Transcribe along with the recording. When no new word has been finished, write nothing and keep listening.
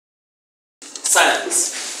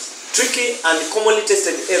Science. Tricky and commonly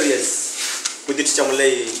tested areas with the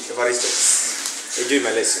Tr.Mulei Everistus. Enjoy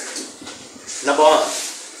my lesson. Number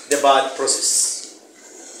 1, the birth process.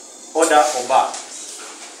 Order of birth.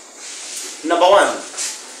 Number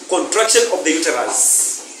 1, contraction of the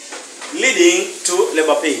uterus leading to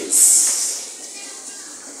labor pains.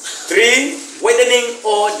 3, widening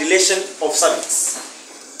or dilation of cervix.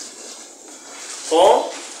 4,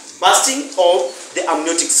 bursting of the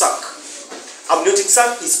amniotic sac. Amniotic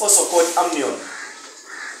sac is also called amnion.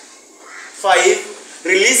 5,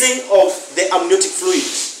 releasing of the amniotic fluid.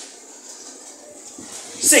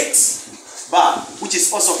 6, birth, which is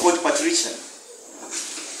also called parturition.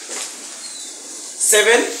 7,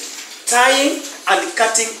 tying and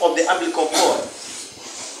cutting of the umbilical cord.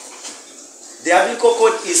 The umbilical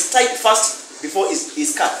cord is tied first before it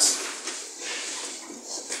is cut.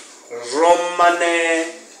 Roman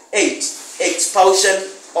 8, expulsion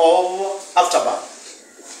of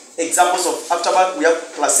afterbirth. Examples of afterbirth, we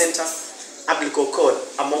have placenta, umbilical cord,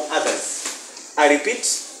 among others. I repeat,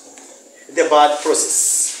 the birth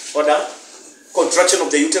process. Order, contraction of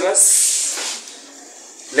the uterus,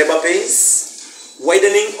 labor pains,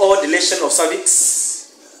 widening or dilation of cervix,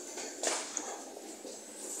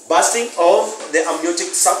 bursting of the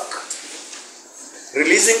amniotic sac,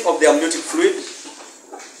 releasing of the amniotic fluid,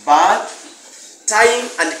 birth, tying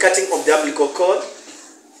and cutting of the umbilical cord,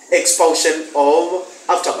 expulsion of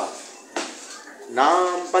afterbirth.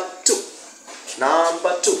 Number 2,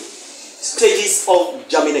 stages of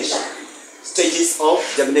germination. Stages of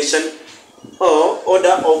germination or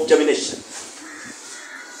order of germination.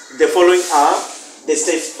 The following are the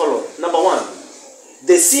steps followed. Number 1,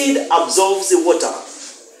 the seed absorbs the water.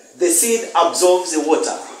 The seed absorbs the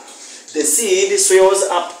water. The seed swells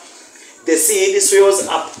up. The seed swells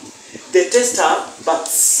up. The tester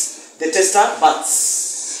buds. The tester buds.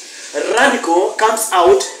 Radicle comes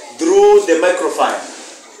out through the microfile.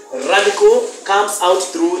 Radicle comes out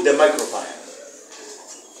through the microfile.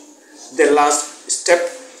 The last step,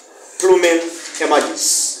 plumen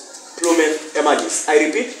emerges. Plumen emerges. I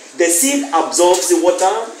repeat, the seed absorbs the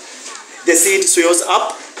water. The seed swells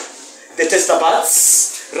up. The tester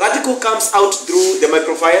buds. Radicle comes out through the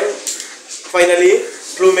microfile. Finally,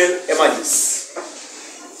 plumen emerges.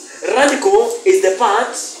 Radicle is the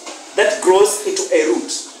part that grows into a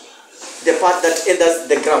root, the part that enters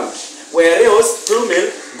the ground, whereas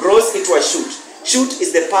plumen grows into a shoot. Shoot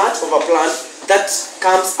is the part of a plant that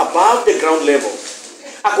comes above the ground level.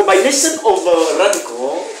 A combination of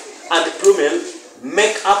radicle and plumen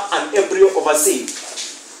make up an embryo of a seed.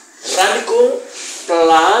 Radicle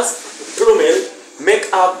plus plumen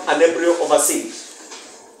make up an embryo of a seed.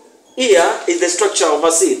 Here is the structure of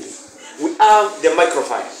a seed. We have the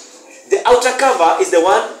microfile. The outer cover is the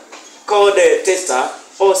one called the tester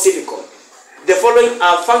or silicon. The following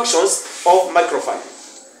are functions of microfile.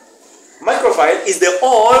 Microfile is the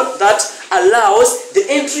hole that allows the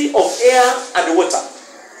entry of air and water.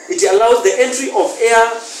 It allows the entry of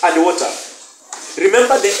air and water.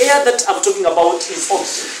 Remember, the air that I'm talking about is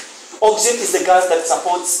oxygen. Oxygen is the gas that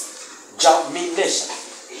supports germination.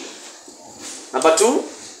 Number 2,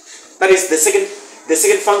 that is the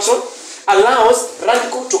second function, allows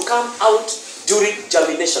radicle to come out during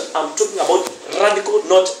germination. I'm talking about radicle,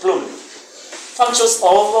 not plumen. Functions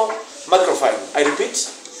of microfile, I repeat,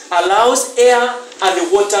 allows air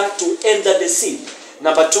and water to enter the seed.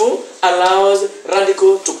 Number 2, allows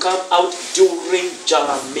radicle to come out during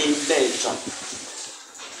germination.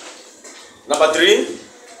 Number 3,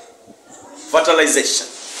 fertilization.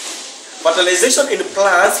 Fertilization in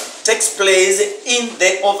plants takes place in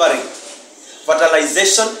the ovary.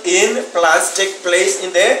 Fertilization in plants takes place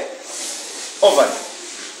in the ovary.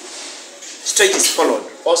 Stages followed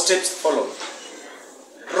or steps followed.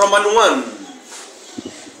 Roman 1,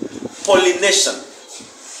 pollination.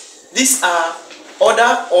 These are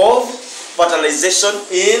order of fertilization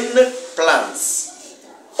in plants,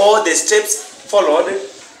 or the steps followed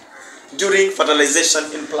during fertilization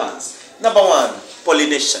in plants. Number 1,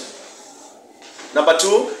 pollination. Number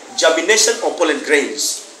 2, germination of pollen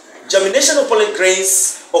grains. Germination of pollen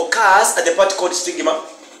grains occurs at the part called stigma.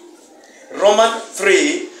 Roman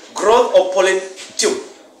 3, growth of pollen tube.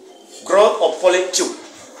 Growth of pollen tube.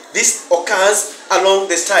 This occurs along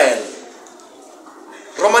the style.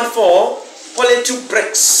 Roman 4, pollen tube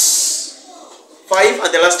breaks. 5,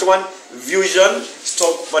 and the last one, fusion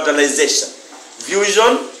stop fertilization.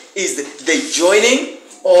 Fusion is the joining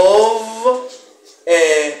of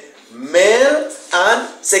a male and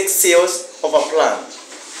sex cells of a plant.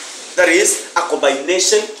 That is a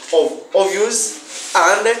combination of ovules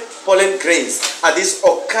and pollen grains, and this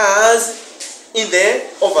occurs in the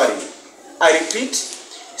ovary. I repeat,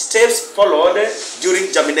 steps followed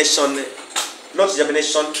during germination, not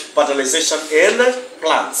germination, fertilization in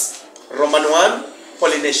plants. Roman 1,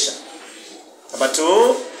 pollination. Number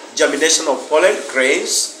 2, germination of pollen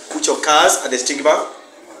grains, which occurs at the stigma.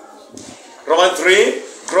 Roman 3,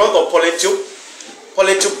 growth of pollen tube.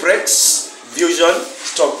 Pollen tube breaks, fusion,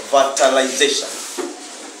 fertilization.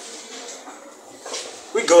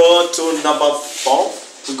 We go to number 4.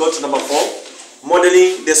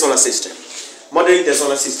 Modeling the solar system. Modeling the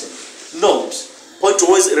solar system. Note, point to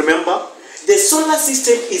always remember, the solar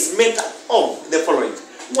system is made up of the following.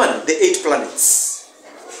 1, the 8 planets.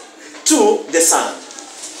 2, the sun.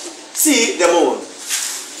 C, the moon.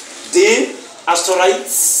 D,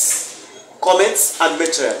 asteroids, comets, and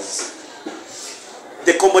meteors.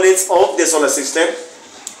 The components of the solar system: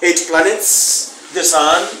 8 planets, the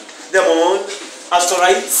sun, the moon,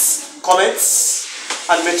 asteroids, comets,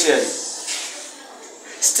 and meteors.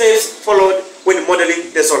 Steps followed when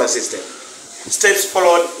modeling the solar system. Steps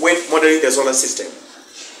followed when modeling the solar system.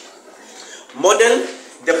 Model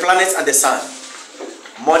the planets and the sun.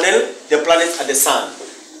 Model the planets and the sun.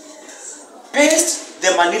 Paste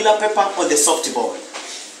the manila paper on the softboard.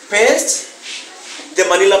 Paste the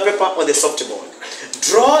manila paper on the softboard.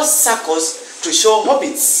 Draw circles to show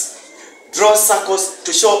orbits. Draw circles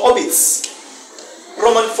to show orbits.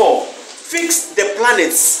 Roman 4. Fix the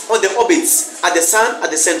planets or the orbits at the sun at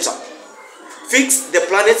the center. Fix the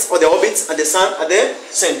planets or the orbits at the sun at the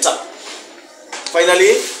center.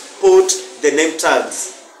 Finally, put the name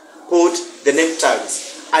tags. Put the name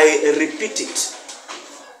tags. I repeat it.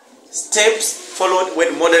 Steps followed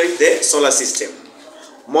when modeling the solar system.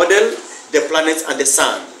 Model the planets and the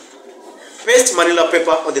sun. Paste manila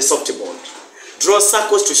paper on the softboard. Draw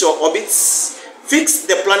circles to show orbits. Fix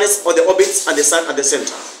the planets or the orbits and the sun at the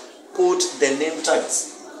center. Put the name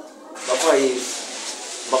tags.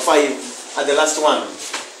 Number 5, and the last one,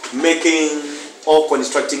 making or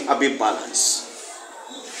constructing a beam balance.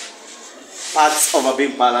 Parts of a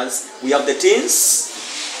beam balance. We have the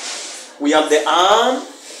tins, we have the arm,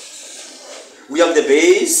 we have the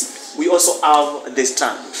base, we also have the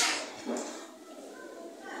stand.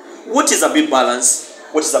 What is a beam balance?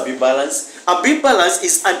 What is a beam balance? A beam balance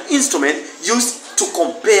is an instrument used to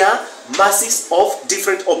compare masses of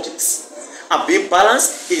different objects. A beam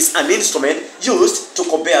balance is an instrument used to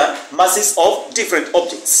compare masses of different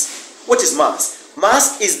objects. What is mass?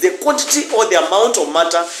 Mass is the quantity or the amount of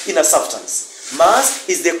matter in a substance. Mass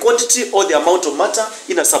is the quantity or the amount of matter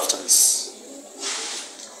in a substance.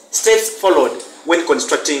 Steps followed when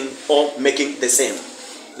constructing or making the same.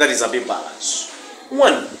 That is a beam balance.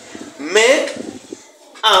 1. Make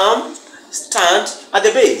arm stand at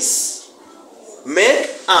the base. Make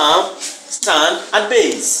arm stand at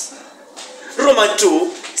base. Roman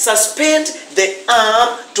 2. Suspend the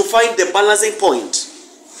arm to find the balancing point.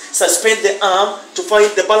 Suspend the arm to find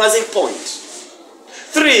the balancing point.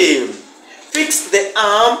 3. Fix the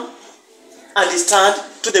arm and stand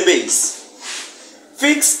to the base.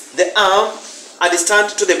 Fix the arm and stand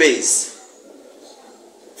to the base.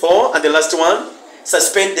 4. And the last one.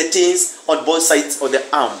 Suspend the tins on both sides of the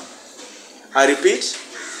arm. I repeat,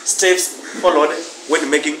 steps followed when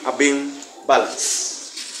making a beam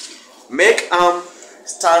balance. Make arm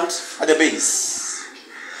stand at the base.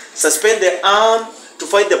 Suspend the arm to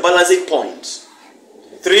find the balancing point.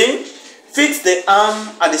 3. Fix the arm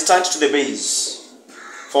and stand to the base.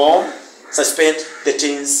 4. Suspend the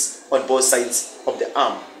tins on both sides of the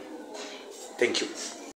arm. Thank you.